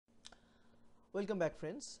Welcome back,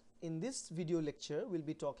 friends. In this video lecture, we'll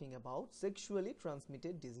be talking about sexually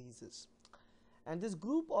transmitted diseases. And this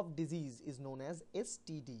group of disease is known as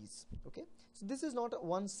STDs. Okay, so this is not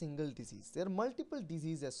one single disease. There are multiple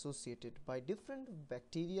diseases associated by different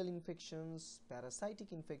bacterial infections,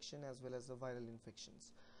 parasitic infection, as well as the viral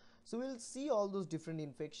infections. So we'll see all those different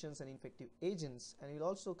infections and infective agents, and we'll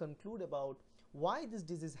also conclude about why this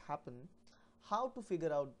disease happen, how to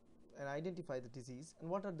figure out and identify the disease, and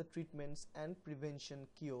what are the treatments and prevention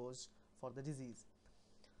cures for the disease.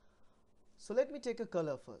 So let me take a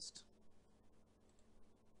color first.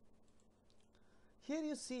 Here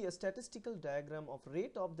you see a statistical diagram of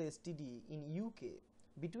rate of the STD in UK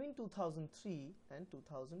between 2003 and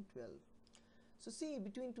 2012. So see,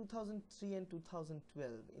 between 2003 and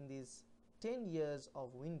 2012, in these 10 years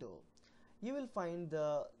of window, you will find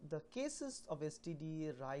the cases of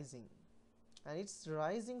STD rising. And it's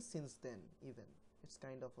rising since then. Even it's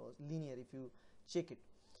kind of linear if you check it.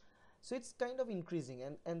 So it's kind of increasing,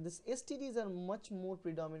 and this STDs are much more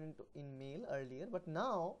predominant in male earlier, but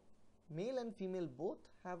now male and female both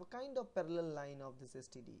have a kind of parallel line of this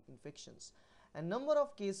STD infections, and number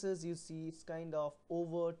of cases you see it's kind of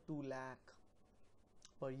over 2 lakh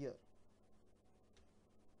per year.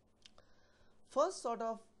 First sort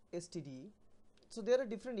of STD, so there are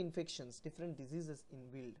different infections, different diseases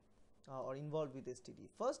inbuilt or involved with STD.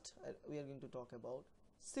 First, we are going to talk about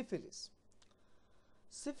syphilis.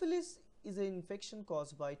 Syphilis is an infection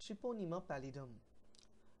caused by Trichomoniasis pallidum,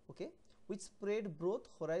 okay, which spread both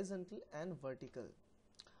horizontal and vertical.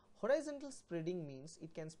 Horizontal spreading means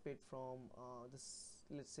it can spread from let's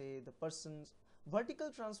say the person's.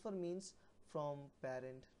 Vertical transfer means from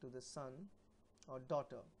parent to the son or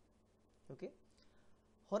daughter, okay.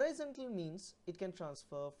 Horizontal means it can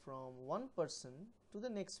transfer from one person to the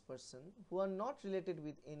next person who are not related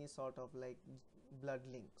with any sort of like blood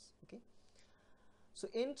links, okay. So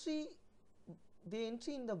the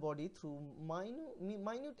entry in the body through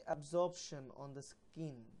minute absorption on the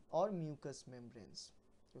skin or mucous membranes,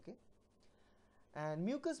 okay. And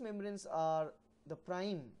mucous membranes are the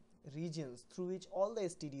prime regions through which all the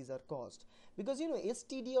STDs are caused, because you know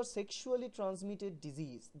STD or sexually transmitted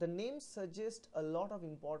disease, the name suggests a lot of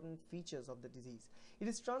important features of the disease. It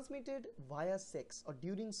is transmitted via sex or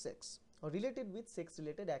during sex or related with sex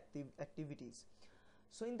related activities.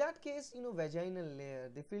 So in that case, you know, vaginal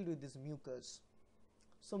layer, they filled with this mucus.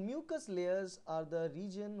 So mucus layers are the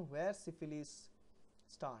region where syphilis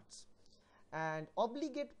starts, and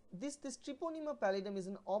this Trichomoniasis pallidum is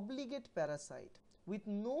an obligate parasite with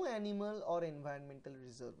no animal or environmental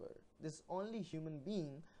reservoir. This is only human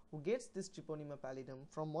being who gets this Trichomoniasis pallidum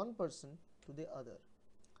from one person to the other.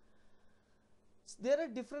 There are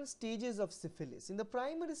different stages of syphilis. In the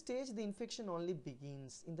primary stage, the infection only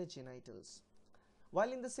begins in the genitals,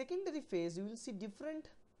 while in the secondary phase you will see different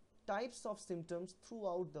types of symptoms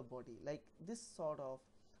throughout the body, like this sort of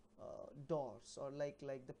dots or like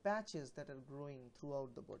the patches that are growing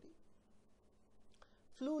throughout the body.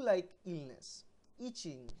 Flu-like illness,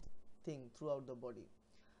 itching thing throughout the body.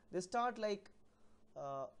 They start like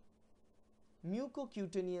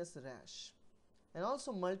mucocutaneous rash, and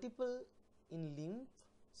also multiple in lymph,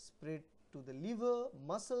 spread to the liver,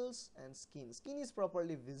 muscles and skin. Skin is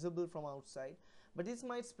properly visible from outside, but this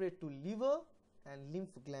might spread to liver and lymph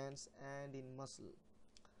glands and in muscle.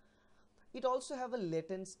 It also have a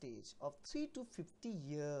latent stage of 3 to 50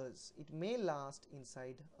 years. It may last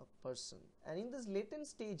inside a person, and in these latent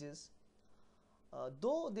stages,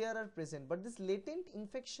 though they are present, but this latent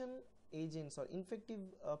infection agents or infective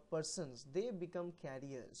persons, they become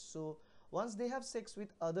carriers. So once they have sex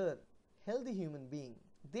with other healthy human being,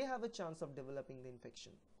 they have a chance of developing the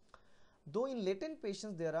infection. Though in latent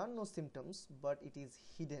patients there are no symptoms, but it is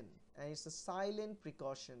hidden, and it's a silent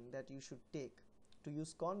precaution that you should take to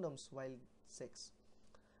use condoms while sex.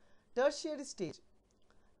 Tertiary stage.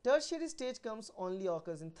 Tertiary stage only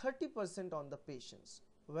occurs in 30% on the patients,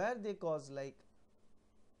 where they cause like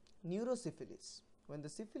neurosyphilis, when the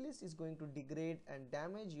syphilis is going to degrade and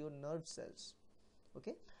damage your nerve cells,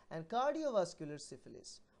 okay, and cardiovascular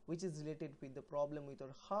syphilis, which is related with the problem with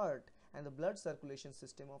your heart and the blood circulation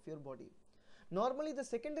system of your body. Normally the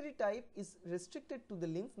secondary type is restricted to the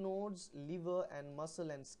lymph nodes, liver and muscle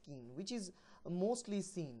and skin, which is mostly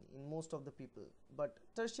seen in most of the people, but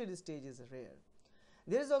tertiary stage is rare.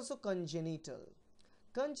 There is also congenital.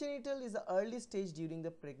 Congenital is the early stage during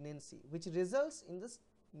the pregnancy, which results in this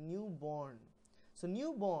newborn. So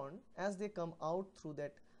newborn, as they come out through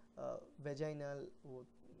that vaginal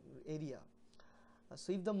area,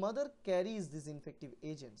 so if the mother carries these infective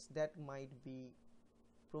agents, that might be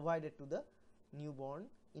provided to the newborn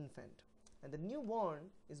infant. and the newborn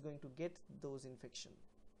is going to get those infection.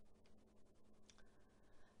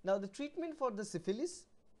 Now the treatment for the syphilis,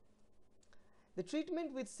 the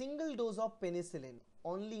treatment with single dose of penicillin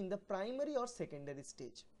only in the primary or secondary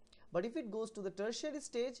stage, but if it goes to the tertiary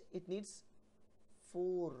stage, it needs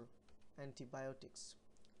 4 antibiotics,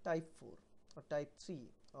 type 4 or type 3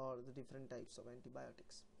 or the different types of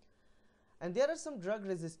antibiotics. And there are some drug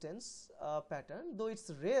resistance pattern, though it's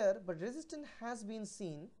rare, but resistance has been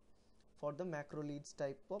seen for the macrolides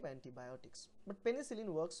type of antibiotics, but penicillin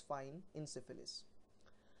works fine in syphilis.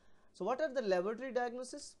 So what are the laboratory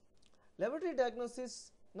diagnosis? Laboratory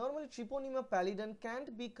diagnosis, normally Trichomoniasis pallidum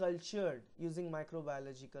can't be cultured using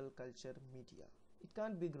microbiological culture media. It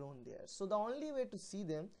can't be grown there. So the only way to see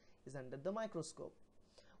them is under the microscope.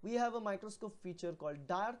 We have a microscope feature called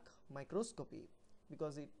dark microscopy,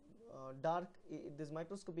 because this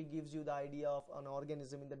microscopy gives you the idea of an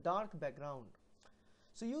organism in the dark background.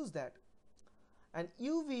 So use that. And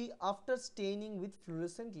UV after staining with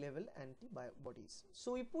fluorescent level antibodies.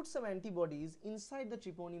 So we put some antibodies inside the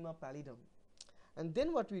Trichomoniasis pallidum, and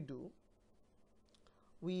then what we do,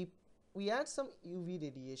 we add some UV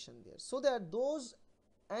radiation there, so that those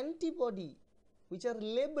antibody which are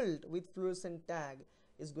labeled with fluorescent tag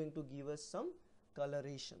is going to give us some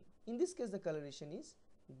coloration. In this case the coloration is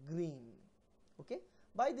green. Okay,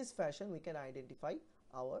 by this fashion we can identify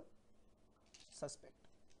our suspect.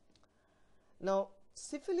 Now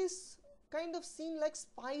syphilis kind of seen like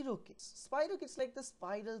spirochetes. Spirochetes like the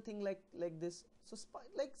spiral thing like this. So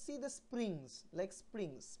like see the springs, like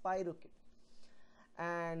springs, spirochete,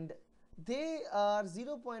 and they are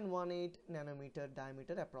 0.18 nanometer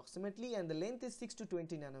diameter approximately, and the length is 6 to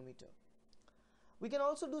 20 nanometer. We can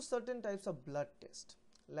also do certain types of blood test,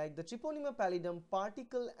 like the Trichomoniasis pallidum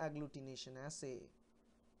particle agglutination assay,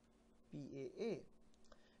 PAA,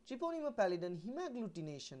 Trichomoniasis pallidum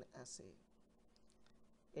hemagglutination assay,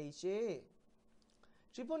 HAA,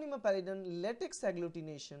 Trichomoniasis pallidum latex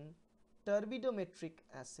agglutination turbidometric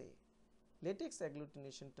assay, latex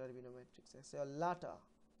agglutination turbidometric assay, or LATA,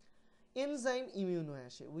 enzyme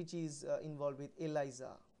immunoassay, which is involved with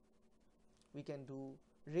ELISA. We can do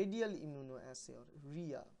radial immunoassay or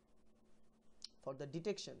RHEA for the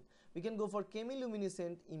detection. We can go for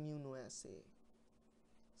chemiluminescent immunoassay,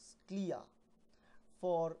 CLIA,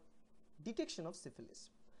 for detection of syphilis.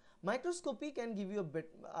 Microscopy can give you a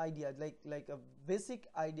bit idea, like a basic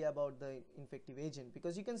idea about the infective agent,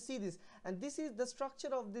 because you can see this, and this is the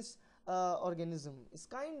structure of this organism is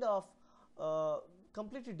kind of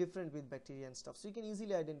completely different with bacteria and stuff, so you can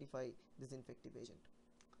easily identify this infective agent.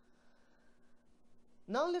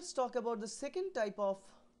 Now let's talk about the second type of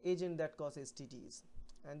agent that causes STDs,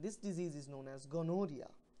 and this disease is known as gonorrhea.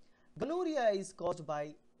 Gonorrhea is caused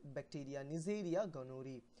by bacteria Neisseria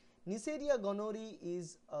gonorrhoeae. Neisseria gonorrhoeae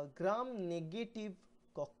is a gram-negative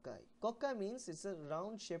cocci. Cocci means it's a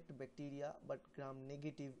round-shaped bacteria, but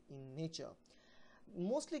gram-negative in nature.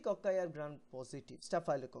 Mostly cocci are gram-positive,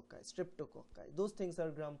 staphylococci, streptococci, those things are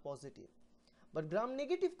gram-positive. But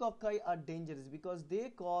gram-negative cocci are dangerous because they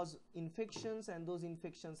cause infections, and those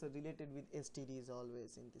infections are related with STDs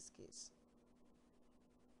always in this case.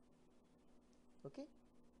 Okay.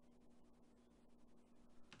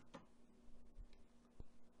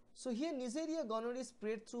 So here Neisseria gonorrhoeae is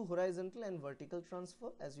spread through horizontal and vertical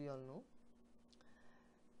transfer, as we all know.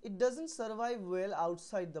 It doesn't survive well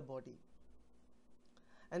outside the body,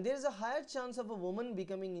 and there is a higher chance of a woman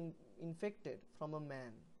becoming infected from a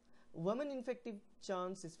man. Woman infective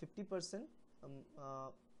chance is 50%.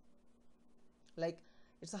 Like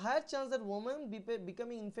it's a higher chance that woman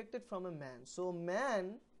becoming infected from a man. So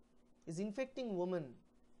man is infecting woman,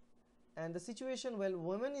 and the situation where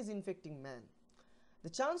woman is infecting man. The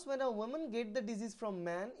chance when a woman gets the disease from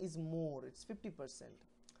man is more, it's 50%.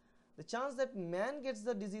 The chance that man gets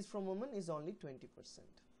the disease from woman is only 20%.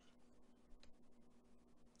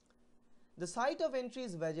 The site of entry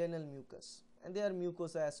is vaginal mucus, and they are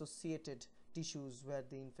mucosa associated tissues where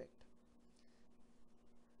they infect.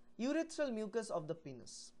 Urethral mucus of the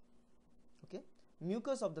penis, okay,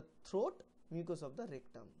 mucus of the throat, mucus of the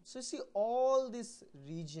rectum. So you see all these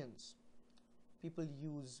regions people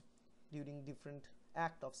use during different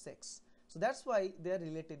act of sex. So that's why they are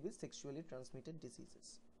related with sexually transmitted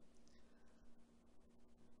diseases.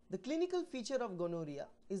 The clinical feature of gonorrhea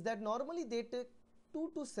is that normally they take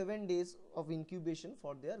 2 to 7 days of incubation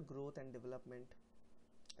for their growth and development,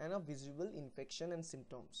 and a visible infection and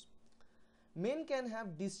symptoms. Men can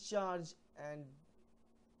have discharge and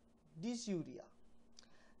dysuria.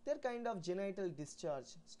 Their kind of genital discharge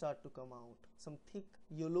start to come out, some thick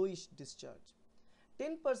yellowish discharge.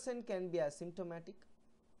 10% can be asymptomatic,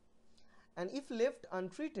 and if left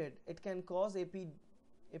untreated, it can cause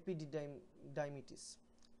epididymitis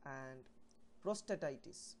and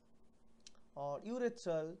prostatitis or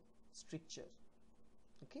urethral stricture.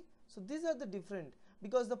 Okay, so these are the different,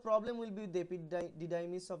 because the problem will be with the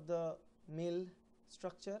epididymis of the male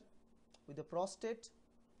structure, with the prostate,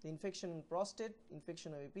 the infection in prostate,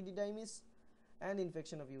 infection of epididymis, and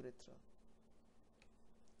infection of urethra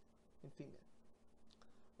in female,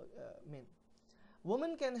 men.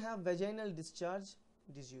 Women can have vaginal discharge,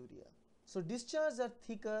 dysuria. So discharge are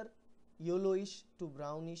thicker, yellowish to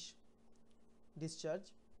brownish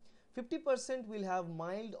discharge. 50% will have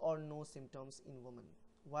mild or no symptoms in women.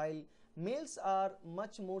 While males are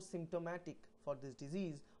much more symptomatic for this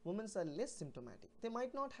disease, women are less symptomatic. They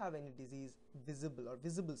might not have any disease visible or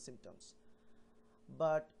visible symptoms,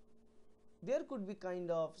 but there could be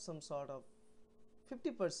kind of some sort of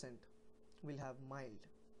 50% will have mild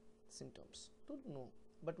symptoms. Don't know,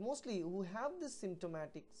 but mostly who have this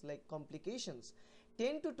symptomatics like complications,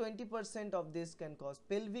 10 to 20% of this can cause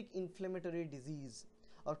pelvic inflammatory disease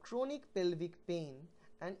or chronic pelvic pain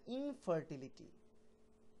and infertility.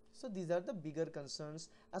 So these are the bigger concerns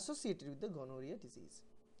associated with the gonorrhea disease.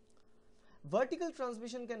 Vertical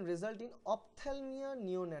transmission can result in ophthalmia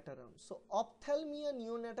neonatorum. So ophthalmia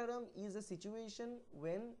neonatorum is a situation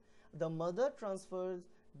when the mother transfers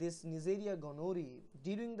this Neisseria gonorrhoeae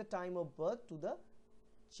during the time of birth to the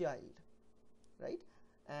child, right?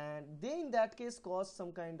 And they in that case cause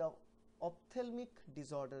some kind of ophthalmic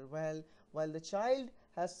disorder, while the child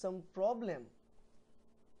has some problem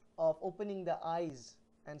of opening the eyes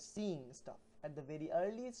and seeing stuff at the very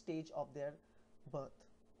early stage of their birth.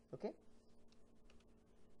 Okay,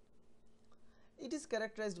 it is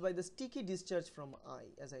characterized by the sticky discharge from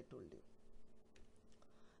eye, as I told you.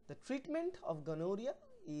 The treatment of gonorrhea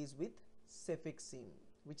is with cefixime,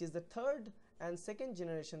 which is the third and second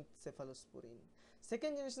generation cephalosporin.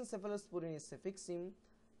 Second generation cephalosporin is cefixime,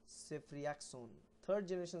 ceftriaxone. Third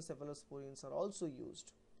generation cephalosporins are also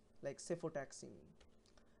used, like cefotaxime.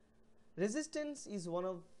 Resistance is one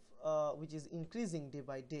of which is increasing day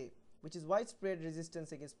by day, which is widespread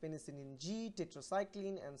resistance against penicillin G,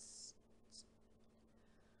 tetracycline, and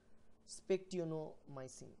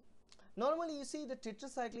spectinomycin. Normally you see the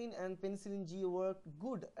tetracycline and penicillin G worked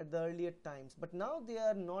good at the earlier times, but now they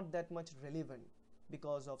are not that much relevant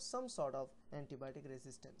because of some sort of antibiotic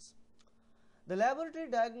resistance. The laboratory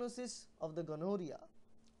diagnosis of the gonorrhea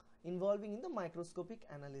involving in the microscopic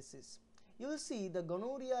analysis. You will see the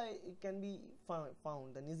gonorrhea can be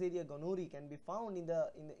found, the Neisseria gonorrhoeae can be found in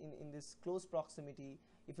this close proximity.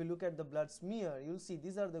 If you look at the blood smear, you will see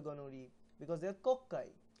these are the gonorrhoeae because they are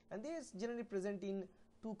cocci, and they are generally present in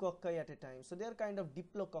 2 cocci at a time. So they are kind of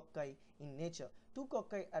diplococci in nature, 2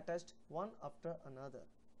 cocci attached one after another.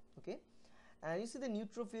 Okay, and you see the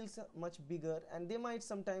neutrophils are much bigger, and they might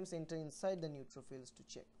sometimes enter inside the neutrophils to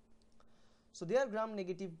check. So they are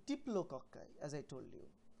gram-negative diplococci, as I told you.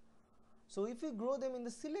 So if you grow them in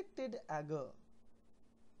the selected agar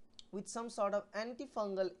with some sort of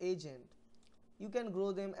antifungal agent, you can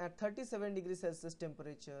grow them at 37 degrees Celsius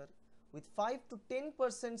temperature with 5 to 10%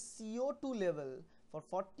 CO2 level for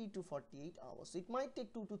 40 to 48 hours. So it might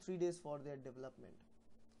take 2 to 3 days for their development.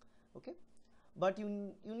 Okay, but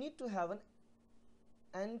you need to have an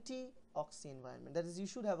anti-oxy environment, that is, you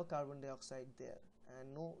should have a carbon dioxide there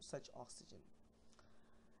and no such oxygen.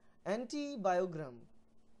 Antibiogram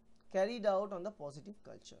carried out on the positive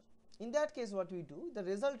culture. In that case, what we do, the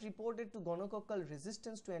result reported to gonococcal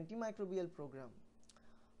resistance to antimicrobial program.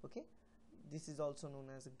 Okay, this is also known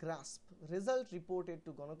as GRASP, result reported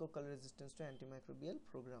to gonococcal resistance to antimicrobial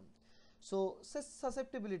program. So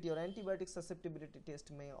susceptibility or antibiotic susceptibility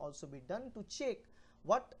test may also be done to check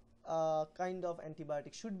what kind of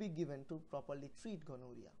antibiotic should be given to properly treat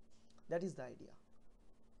gonorrhea. That is the idea.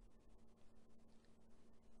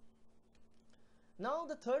 Now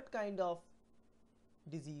the third kind of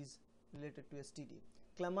disease related to STD,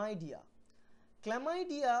 chlamydia.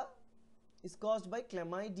 Chlamydia is caused by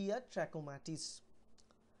Chlamydia trachomatis,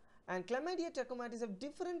 and Chlamydia trachomatis have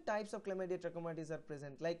different types of Chlamydia trachomatis are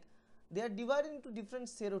present, like they are divided into different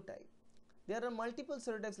serotypes. There are multiple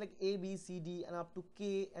serotypes like A, B, C, D and up to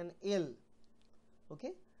K and L.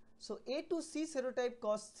 Okay, so A to C serotype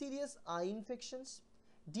cause serious eye infections,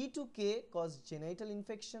 D to K cause genital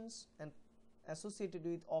infections and associated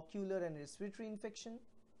with ocular and respiratory infection,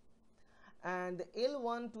 and the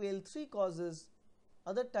L1 to L3 causes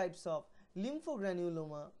other types of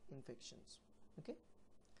lymphogranuloma infections. Okay,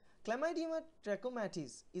 Chlamydia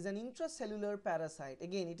trachomatis is an intracellular parasite.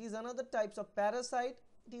 Again, it is another types of parasite.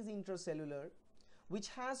 It is intracellular, which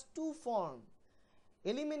has two forms,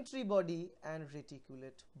 elementary body and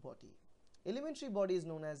reticulate body. Elementary body is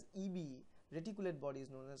known as EB, reticulate body is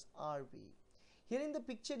known as RB. Here in the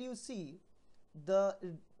picture you see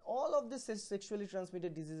all of these sexually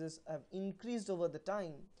transmitted diseases have increased over the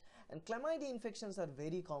time, and chlamydia infections are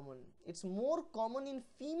very common. It's more common in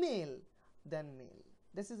female than male.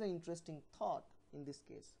 This is an interesting thought in this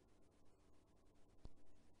case.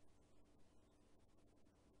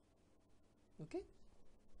 Okay.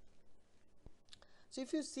 So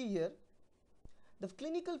if you see here, the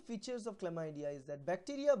clinical features of chlamydia is that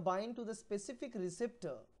bacteria bind to the specific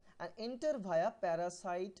receptor and enter via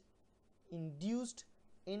parasite induced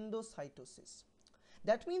endocytosis.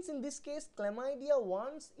 That means in this case chlamydia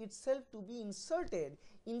wants itself to be inserted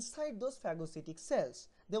inside those phagocytic cells.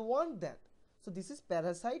 They want that. So this is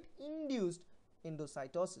parasite induced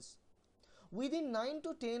endocytosis. Within 9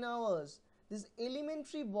 to 10 hours, these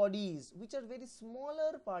elementary bodies, which are very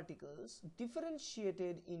smaller particles,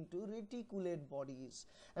 differentiated into reticulate bodies.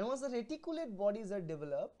 And once the reticulate bodies are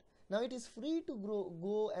developed, now it is free to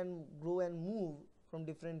grow and move from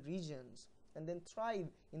different regions and then thrive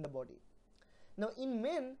in the body. Now in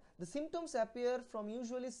men, the symptoms appear from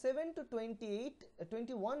usually 7 to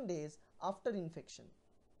 21 days after infection,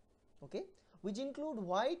 okay, which include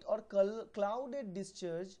white or clouded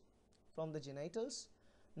discharge from the genitals,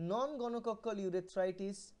 non-gonococcal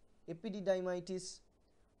urethritis, epididymitis,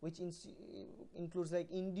 which includes like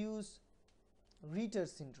induced Reiter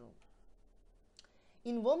syndrome.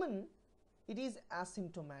 In women, it is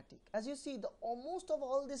asymptomatic. As you see, almost of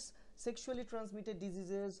all these sexually transmitted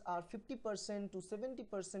diseases are 50% to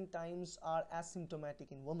 70% times are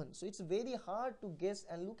asymptomatic in women. So it's very hard to guess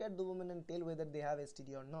and look at the woman and tell whether they have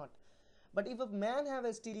STD or not. But if a man have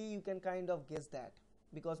STD, you can kind of guess that,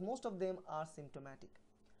 because most of them are symptomatic.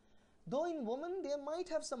 Though in women they might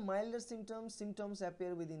have some milder symptoms. Symptoms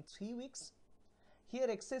appear within 3 weeks. Here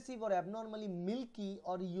excessive or abnormally milky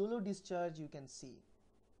or yellow discharge you can see.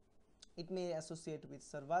 It may associate with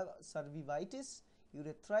cervivitis,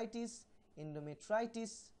 urethritis,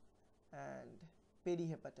 endometritis and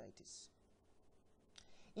perihepatitis.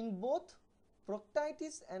 In both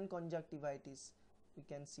proctitis and conjunctivitis we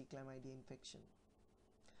can see chlamydia infection.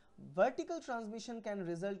 Vertical transmission can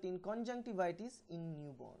result in conjunctivitis in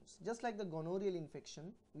newborns. Just like the gonorrheal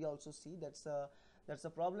infection, we also see that's a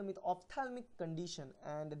problem with ophthalmic condition,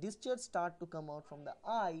 and the discharge start to come out from the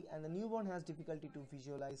eye and the newborn has difficulty to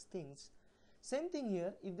visualize things. Same thing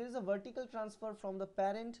here, if there is a vertical transfer from the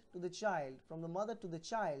parent to the child, from the mother to the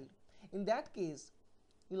child, in that case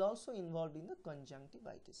you will also involved in the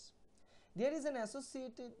conjunctivitis. There is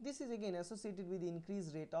this is again associated with the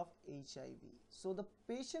increased rate of HIV. So the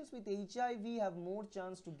patients with HIV have more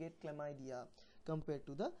chance to get chlamydia compared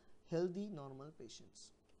to the healthy normal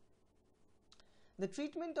patients. The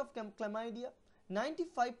treatment of chlamydia,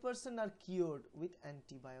 95% are cured with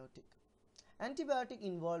antibiotic. Antibiotic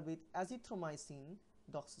involved with azithromycin,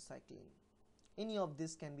 doxycycline. Any of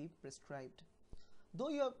this can be prescribed. Though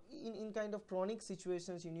you are in kind of chronic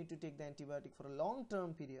situations, you need to take the antibiotic for a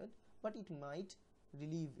long-term period, but it might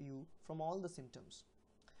relieve you from all the symptoms.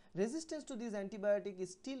 Resistance to this antibiotic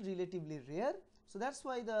is still relatively rare, so that's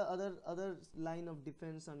why the other line of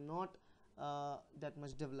defense are not that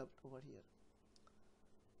much developed over here.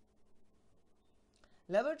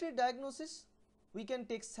 Laboratory diagnosis, we can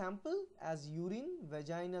take sample as urine,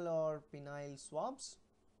 vaginal or penile swabs.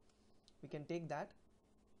 We can take that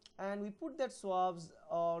and we put that swabs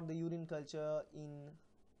or the urine culture in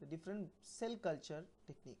the different cell culture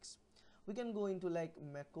techniques. We can go into like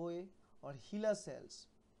McCoy or HeLa cells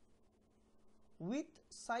with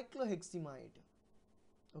cycloheximide,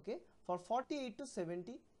 okay, for 48 to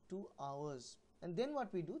 72 hours, and then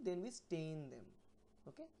what we do, then we stain them,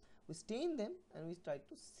 okay. We stain them and we try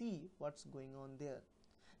to see what's going on there.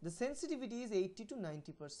 The sensitivity is 80 to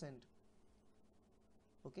 90%,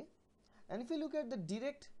 okay. And if you look at the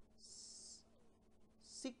direct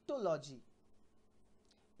cytology,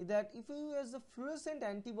 that if you use the fluorescent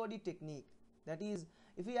antibody technique, that is,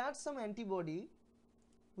 if we add some antibody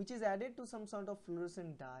which is added to some sort of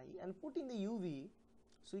fluorescent dye and put in the UV,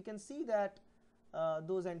 so you can see that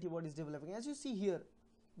those antibodies developing. As you see here,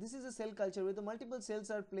 this is a cell culture where the multiple cells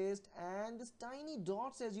are placed, and these tiny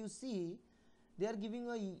dots, as you see, they are giving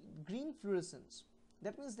a green fluorescence.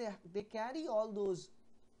 That means they carry all those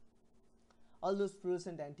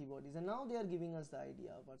fluorescent antibodies, and now they are giving us the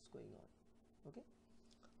idea of what's going on, okay.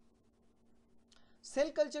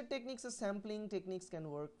 Cell culture techniques as sampling techniques can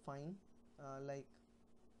work fine,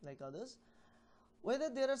 like others. Whether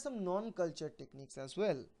there are some non-culture techniques as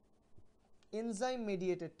well, enzyme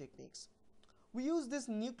mediated techniques. We use this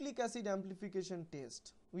nucleic acid amplification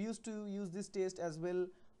test. We used to use this test as well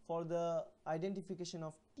for the identification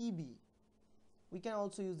of TB. We can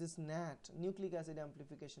also use this NAT, nucleic acid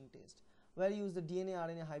amplification test, where you use the DNA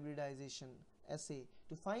RNA hybridization assay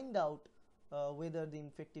to find out whether the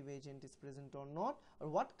infective agent is present or not, or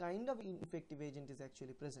what kind of infective agent is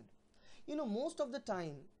actually present. You know, most of the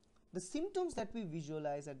time the symptoms that we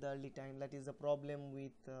visualize at the early time, that is the problem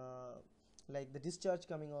with like the discharge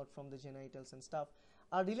coming out from the genitals and stuff,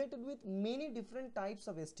 are related with many different types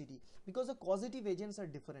of STD because the causative agents are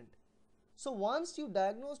different. So once you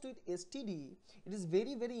diagnosed with STD, it is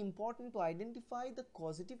very, very important to identify the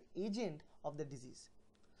causative agent of the disease.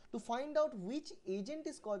 To find out which agent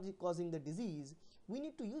is causing the disease, we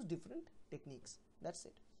need to use different techniques. That's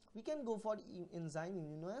it. We can go for enzyme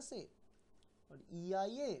immunoassay or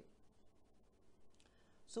EIA.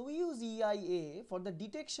 So we use EIA for the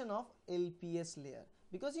detection of LPS layer,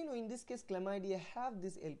 because you know, in this case Chlamydia have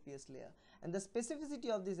this LPS layer, and the specificity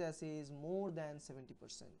of this assay is more than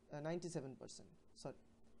 70%, 97%, sorry.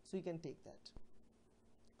 So you can take that.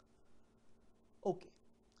 Okay.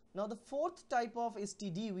 Now the fourth type of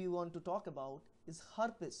STD we want to talk about is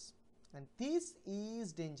herpes, and this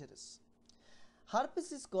is dangerous.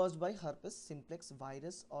 Herpes is caused by herpes simplex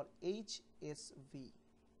virus or HSV.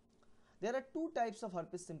 There are two types of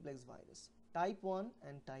herpes simplex virus, type 1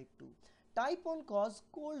 and type 2. Type 1 cause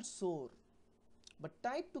cold sore, but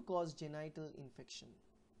type 2 cause genital infection.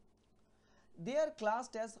 They are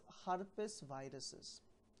classed as herpes viruses.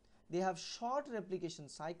 They have short replication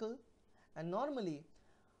cycle, and normally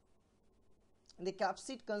the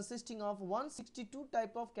capsid consisting of 162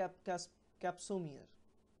 type of capsomere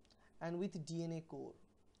and with DNA core.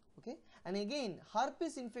 Okay, and again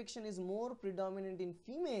herpes infection is more predominant in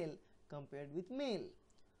female compared with male.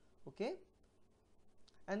 Okay,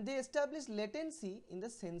 and they establish latency in the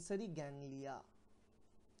sensory ganglia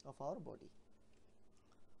of our body.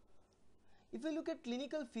 If we look at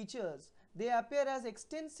clinical features, they appear as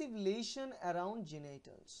extensive lesion around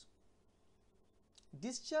genitals.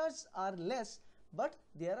 Discharges are less, but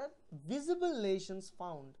there are visible lesions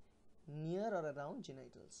found near or around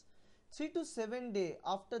genitals. 3 to 7 days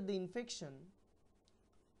after the infection,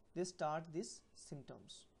 they start these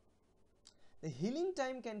symptoms. The healing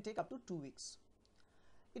time can take up to 2 weeks.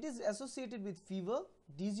 It is associated with fever,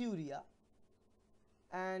 dysuria,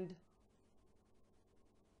 and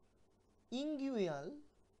inguinal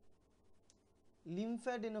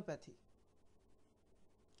lymphadenopathy.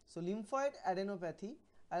 So lymphoid adenopathy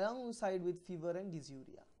alongside with fever and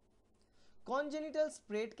dysuria. Congenital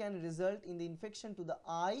spread can result in the infection to the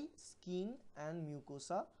eye, skin and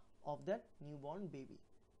mucosa of that newborn baby.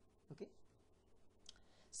 Okay.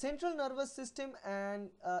 Central nervous system and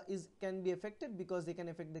can be affected because they can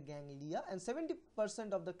affect the ganglia, and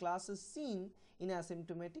 70% of the class is seen in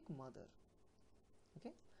asymptomatic mother.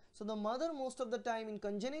 Okay. So the mother most of the time in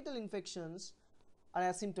congenital infections are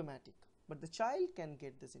asymptomatic, but the child can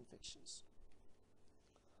get these infections.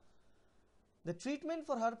 The treatment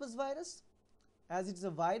for herpes virus, as it is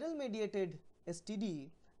a viral mediated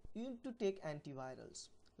STD, you need to take antivirals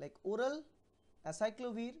like oral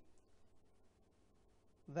acyclovir,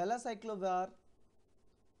 valacyclovir,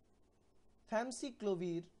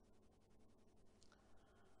 famciclovir.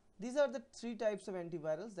 These are the 3 types of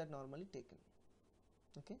antivirals that normally taken.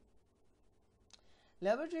 Okay.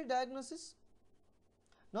 Laboratory diagnosis.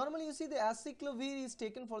 Normally you see the acyclovir is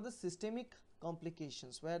taken for the systemic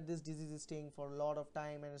complications where this disease is staying for a lot of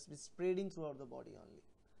time and it's spreading throughout the body only.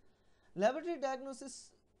 Laboratory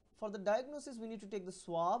diagnosis, for the diagnosis we need to take the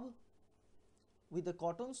swab with the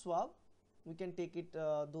cotton swab. We can take it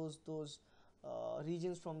those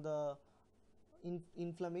regions from the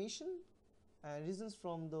inflammation and regions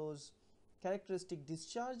from those characteristic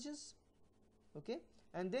discharges. Okay,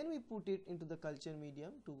 and then we put it into the culture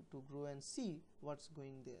medium to grow and see what's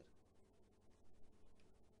going there.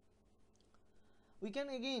 We can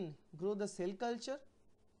again grow the cell culture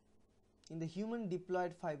in the human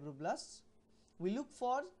diploid fibroblasts. We look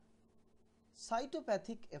for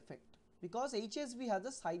cytopathic effect because HSV has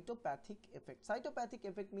a cytopathic effect. Cytopathic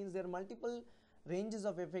effect means there are multiple ranges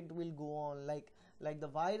of effect will go on, like the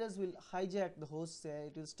virus will hijack the host cell,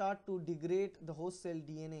 it will start to degrade the host cell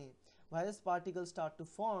DNA, virus particles start to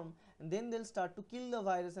form, and then they'll start to kill the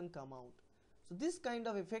virus and come out. So this kind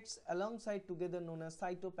of effects alongside together known as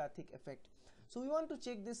cytopathic effect. So we want to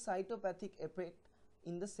check this cytopathic effect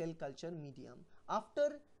in the cell culture medium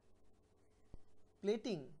after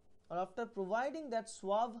plating or after providing that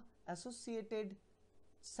swab associated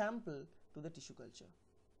sample to the tissue culture.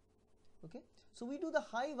 Okay, so we do the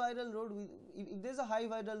high viral load. If there is a high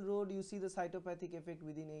viral load, you see the cytopathic effect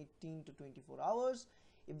within 18 to 24 hours.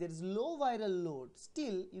 If there is low viral load,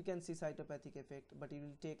 still you can see cytopathic effect, but it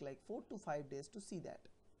will take like 4 to 5 days to see that.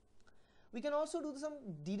 We can also do some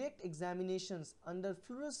direct examinations under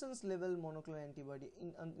fluorescence level monoclonal antibody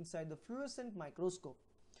inside the fluorescent microscope,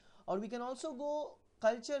 or we can also go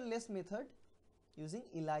culture-less method using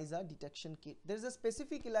ELISA detection kit. There is a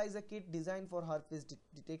specific ELISA kit designed for herpes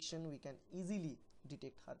detection. We can easily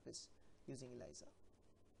detect herpes using ELISA,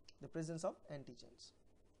 the presence of antigens.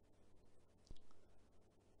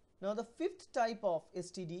 Now the fifth type of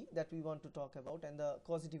STD that we want to talk about, and the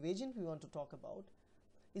causative agent we want to talk about,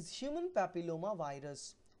 is human papilloma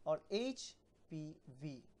virus, or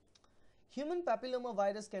HPV. Human papilloma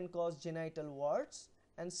virus can cause genital warts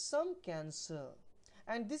and some cancer,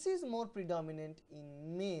 and this is more predominant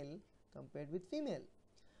in male compared with female.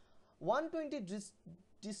 120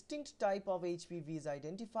 distinct type of HPV is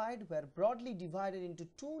identified, were broadly divided into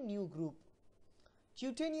two new groups: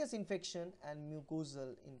 cutaneous infection and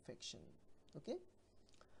mucosal infection. Okay,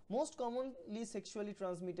 most commonly sexually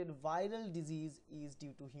transmitted viral disease is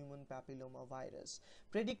due to human papilloma virus.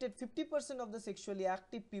 Predicted 50% of the sexually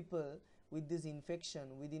active people with this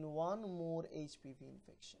infection within one more HPV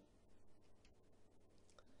infection.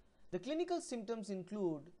 The clinical symptoms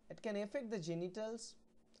include, it can affect the genitals,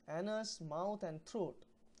 anus, mouth and throat.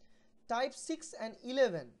 Type 6 and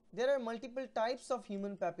 11, there are multiple types of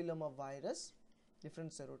human papilloma virus,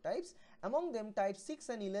 different serotypes. Among them, type 6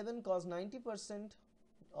 and 11 cause 90%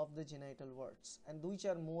 of the genital warts, and which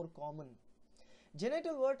are more common.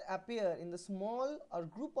 Genital wart appear in the small or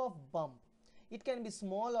group of bump. It can be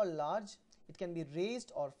small or large, it can be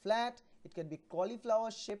raised or flat, it can be cauliflower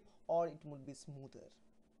shape, or it would be smoother.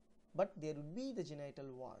 But there would be the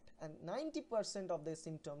genital wart, and 90% of the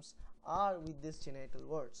symptoms are with these genital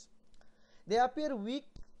warts. They appear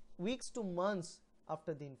weeks to months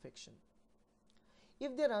after the infection.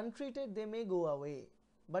 If they are untreated, they may go away,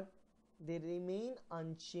 but they remain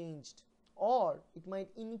unchanged, or it might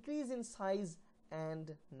increase in size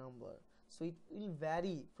and number. So it will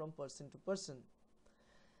vary from person to person.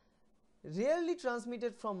 Rarely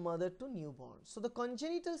transmitted from mother to newborn. So the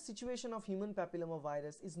congenital situation of human papilloma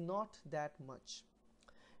virus is not that much.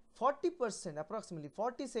 40%, approximately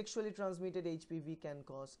 40 sexually transmitted HPV can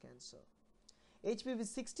cause cancer. HPV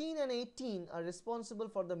 16 and 18 are responsible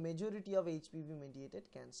for the majority of HPV mediated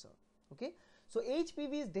cancer. Okay, so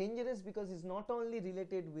HPV is dangerous because it's not only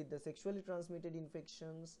related with the sexually transmitted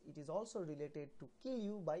infections, it is also related to kill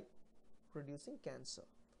you by producing cancer,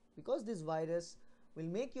 because this virus will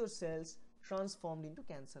make your cells transformed into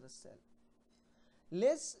cancerous cell.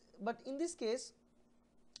 But in this case,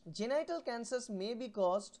 genital cancers may be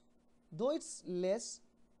caused, though it's less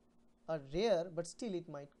or rare, but still it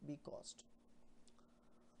might be caused.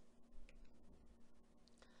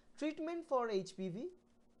 Treatment for HPV.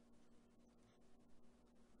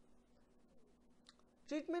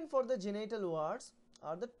 Treatment for the genital warts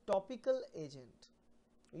are the topical agent.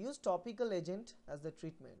 We use topical agent as the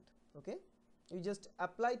treatment. Okay, you just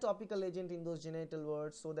apply topical agent in those genital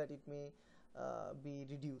warts so that it may be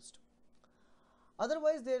reduced.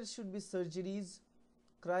 Otherwise, there should be surgeries,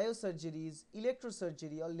 cryosurgeries,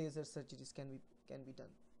 electrosurgery, or laser surgeries can be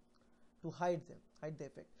done to hide the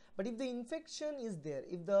effect. But if the infection is there,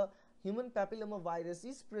 if the human papilloma virus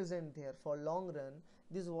is present there for long run,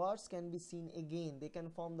 these warts can be seen again. They can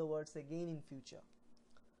form the warts again in future.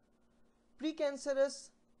 Precancerous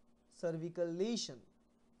cervical lesion.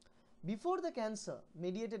 Before the cancer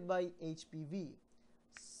mediated by HPV,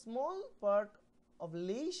 small part of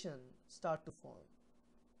lesion start to form,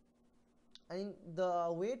 and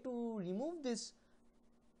the way to remove this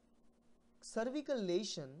cervical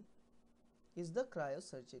lesion is the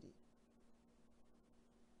cryosurgery,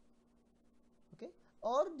 okay,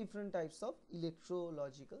 or different types of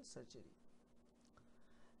electrological surgery.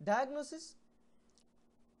 Diagnosis.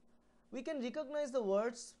 We can recognize the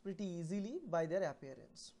warts pretty easily by their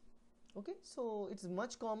appearance. Okay, so it's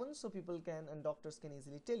much common, so people can and doctors can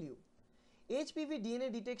easily tell you. HPV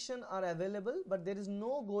DNA detection are available, but there is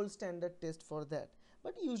no gold standard test for that.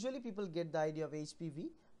 But usually people get the idea of HPV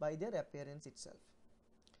by their appearance itself.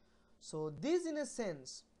 So these, in a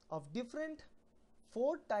sense, of different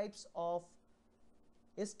 4 types of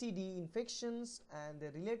STD infections and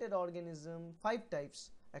their related organism, 5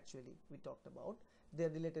 types actually we talked about, their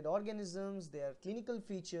related organisms, their clinical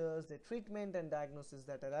features, their treatment and diagnosis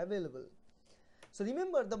that are available. So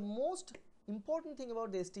remember, the most important thing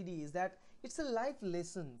about the STD is that it's a life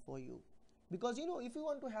lesson for you, because you know, if you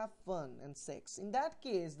want to have fun and sex, in that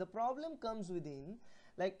case the problem comes within,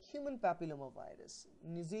 like human papilloma virus,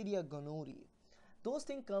 Neisseria gonorrhoeae, those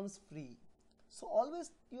things comes free. So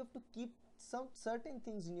always you have to keep some certain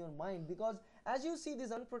things in your mind, because as you see,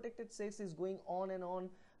 this unprotected sex is going on and on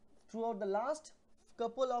throughout the last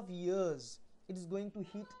couple of years. It is going to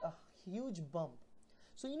hit a huge bump.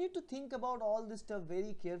 So you need to think about all this stuff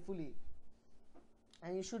very carefully,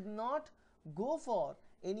 and you should not go for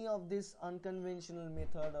any of this unconventional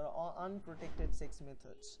method or unprotected sex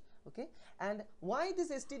methods. Okay, and why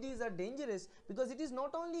these STDs are dangerous? Because it is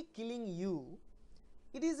not only killing you,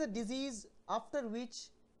 it is a disease after which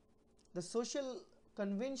the social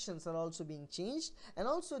conventions are also being changed, and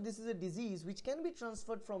also this is a disease which can be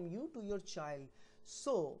transferred from you to your child.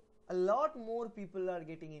 So a lot more people are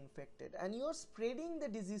getting infected, and you are spreading the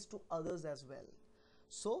disease to others as well.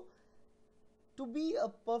 So to be a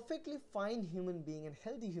perfectly fine human being and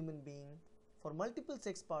healthy human being, for multiple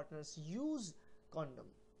sex partners, use condom.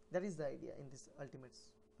 That is the idea in this ultimate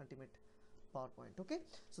PowerPoint. Okay,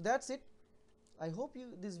 so that's it. I hope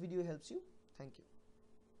this video helps you. Thank you.